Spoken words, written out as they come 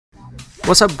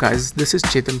What's up guys, this is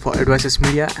Chetan for Advices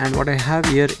Media, and what I have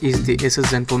here is the Asus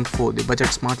ZenFone 4, the budget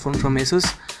smartphone from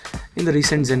Asus in the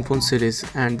recent ZenFone series.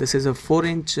 And this is a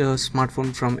 4-inch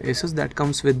smartphone from Asus that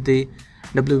comes with the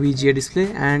WVGA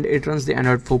display, and it runs the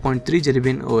Android 4.3 Jelly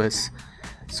Bean OS.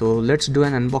 So let's do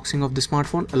an unboxing of the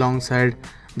smartphone alongside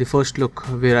the first look,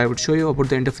 where I would show you about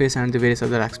the interface and the various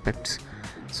other aspects.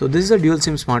 So this is a dual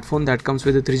SIM smartphone that comes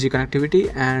with a 3G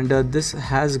connectivity, and this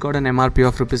has got an MRP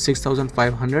of Rs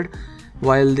 6,500,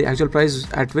 while the actual price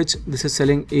at which this is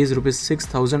selling is Rs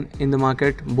 6,000 in the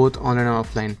market, both online and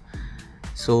offline.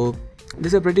 So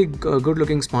this is a pretty good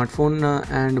looking smartphone,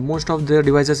 and most of the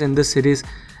devices in this series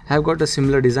have got a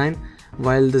similar design,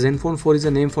 while the ZenFone 4 is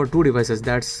a name for two devices.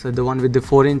 That's the one with the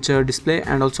 4-inch display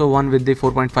and also one with the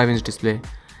 4.5-inch display.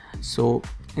 So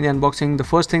in the unboxing, the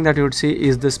first thing that you would see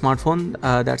is the smartphone.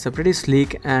 That's a pretty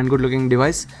sleek and good looking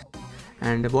device.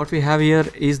 And what we have here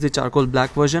is the charcoal black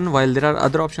version, while there are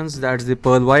other options, that's the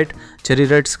pearl white, cherry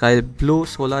red, sky blue,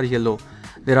 solar yellow.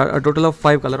 There are a total of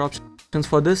 5 color options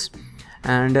for this,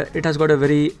 and it has got a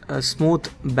very smooth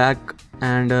back,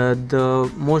 and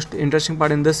the most interesting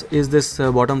part in this is this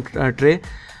bottom tray.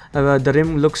 The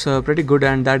rim looks pretty good,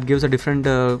 and that gives a different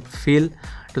feel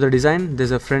to the design. There's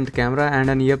a front camera and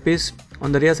an earpiece.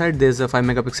 On the rear side there's a 5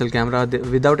 megapixel camera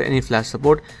without any flash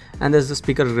support, and there's the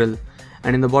speaker grill.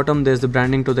 And in the bottom there's the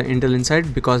branding to the Intel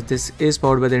inside, because this is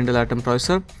powered by the Intel Atom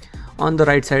processor. On the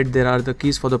right side there are the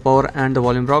keys for the power and the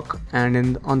volume rock,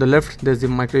 and on the left there's the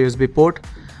micro USB port.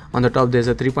 On the top there's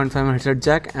a 3.5 headset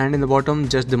jack, and in the bottom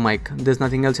just the mic. There's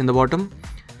nothing else in the bottom.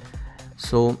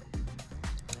 So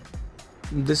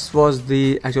this was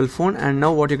the actual phone, and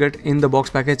now what you get in the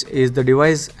box package is the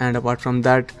device, and apart from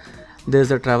that there's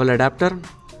a travel adapter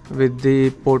with the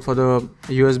port for the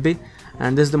USB,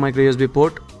 and this is the micro USB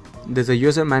port. There's a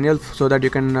user manual so that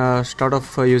you can start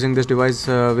off using this device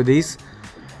with ease,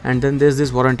 and then there's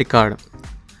this warranty card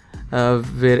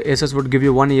where Asus would give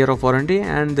you 1 year of warranty,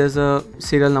 and there's a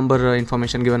serial number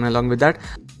information given along with that.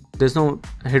 There's no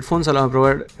headphones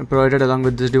provided along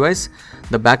with this device.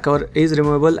 The back cover is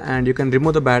removable, and you can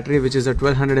remove the battery, which is a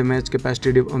 1200 mAh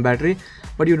capacity battery,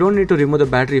 but you don't need to remove the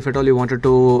battery if at all you wanted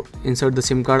to insert the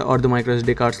SIM card or the micro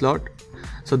SD card slot.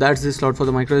 So that's the slot for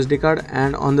the micro SD card,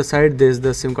 and on the side there's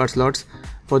the SIM card slots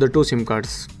for the 2 SIM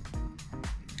cards.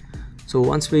 So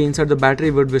once we insert the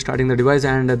battery, we would be starting the device,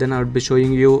 and then I would be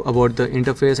showing you about the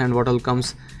interface and what all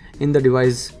comes in the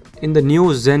device in the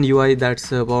new Zen UI that's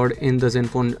powered in the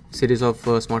ZenFone series of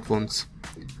smartphones.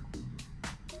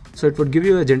 So it would give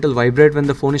you a gentle vibrate when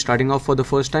the phone is starting off for the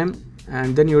first time,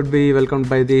 and then you would be welcomed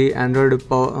by the Android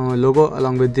logo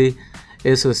along with the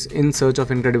Asus in search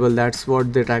of incredible. That's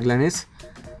what the tagline is.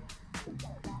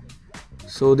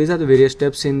 So these are the various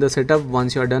steps in the setup.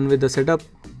 Once you are done with the setup,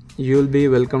 you will be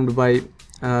welcomed by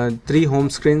 3 home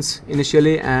screens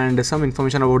initially, and some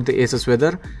information about the Asus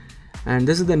weather. And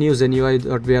this is the new Zen UI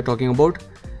that we are talking about,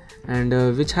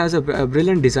 and which has a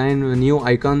brilliant design, new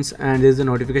icons, and there is a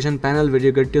notification panel where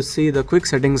you get to see the quick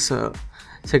settings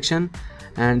section.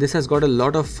 And this has got a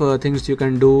lot of things you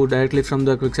can do directly from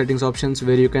the quick settings options,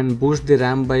 where you can boost the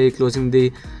RAM by closing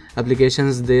the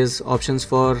applications. There's options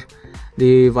for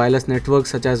the wireless network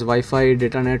such as Wi-Fi,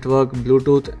 data network,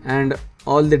 Bluetooth, and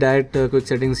all the direct quick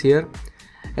settings here.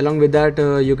 Along with that,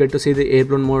 you get to see the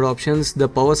airplane mode options, the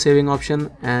power saving option,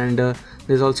 and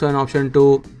there's also an option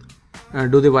to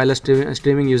do the wireless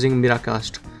streaming using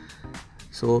Miracast.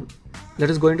 So let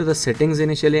us go into the settings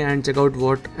initially and check out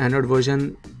what Android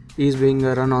version is being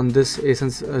run on this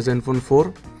Asus ZenFone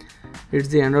 4. It's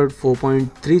the Android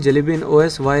 4.3 Jelly Bean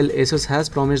OS, while Asus has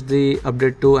promised the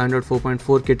update to Android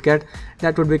 4.4 KitKat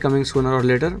that would be coming sooner or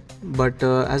later. But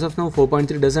as of now,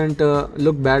 4.3 doesn't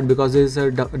look bad, because there is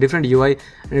a different UI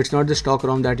and it's not the stock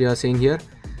ROM that you are seeing here.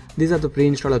 These are the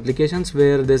pre-installed applications,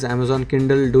 where there's Amazon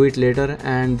Kindle, Do It Later,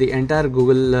 and the entire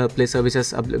Google Play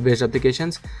Services based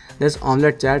applications. There's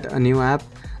Omelette Chat, a new app.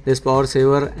 There's Power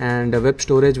Saver and web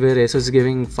storage, where Asus is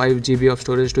giving 5 GB of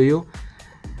storage to you.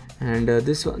 And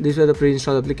these were the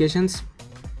pre-installed applications.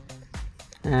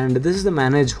 And this is the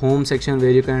manage home section,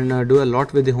 where you can do a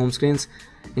lot with the home screens,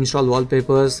 install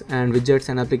wallpapers and widgets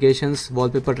and applications.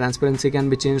 Wallpaper transparency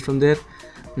can be changed from there.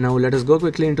 Now let us go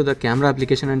quickly into the camera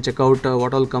application and check out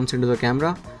what all comes into the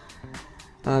camera.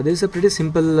 This is a pretty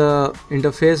simple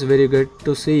interface, where you get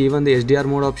to see even the HDR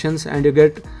mode options, and you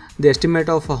get the estimate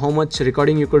of how much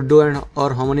recording you could do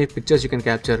or how many pictures you can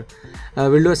capture.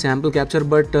 We'll do a sample capture,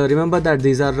 but remember that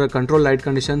these are controlled light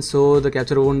conditions, so the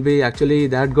capture won't be actually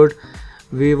that good.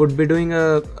 We would be doing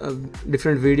a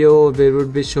different video where we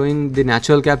would be showing the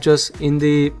natural captures in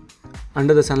the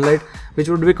under the sunlight, which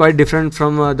would be quite different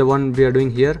from the one we are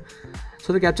doing here. So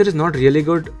So the capture is not really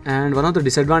good, and one of the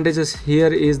disadvantages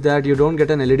here is that you don't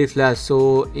get an LED flash.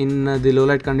 So in the low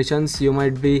light conditions you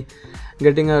might be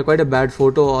getting quite a bad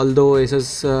photo, although Asus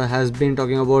has been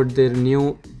talking about their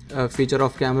new feature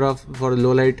of camera for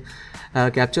low light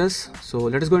captures. So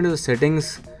let us go into the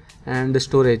settings and the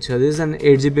storage. This is an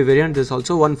 8GB variant. There's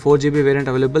also one 4GB variant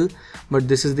available, but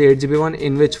this is the 8GB one,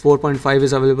 in which 4.5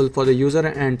 is available for the user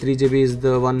and 3GB is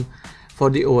the one for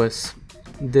the OS.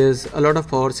 There's a lot of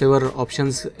power saver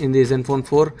options in the ZenFone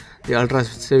 4, the ultra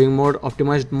saving mode,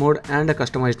 optimized mode and a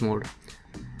customized mode.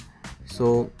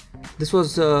 So this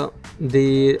was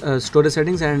the storage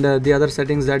settings, and the other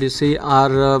settings that you see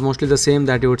are mostly the same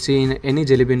that you would see in any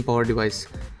Jelly Bean powered device.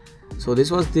 So this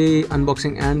was the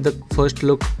unboxing and the first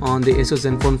look on the Asus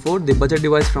ZenFone 4, the budget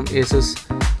device from Asus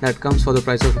that comes for the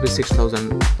price of 6,000.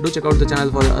 Do check out the channel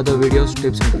for the other videos,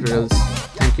 tips and tutorials.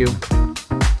 Thank you.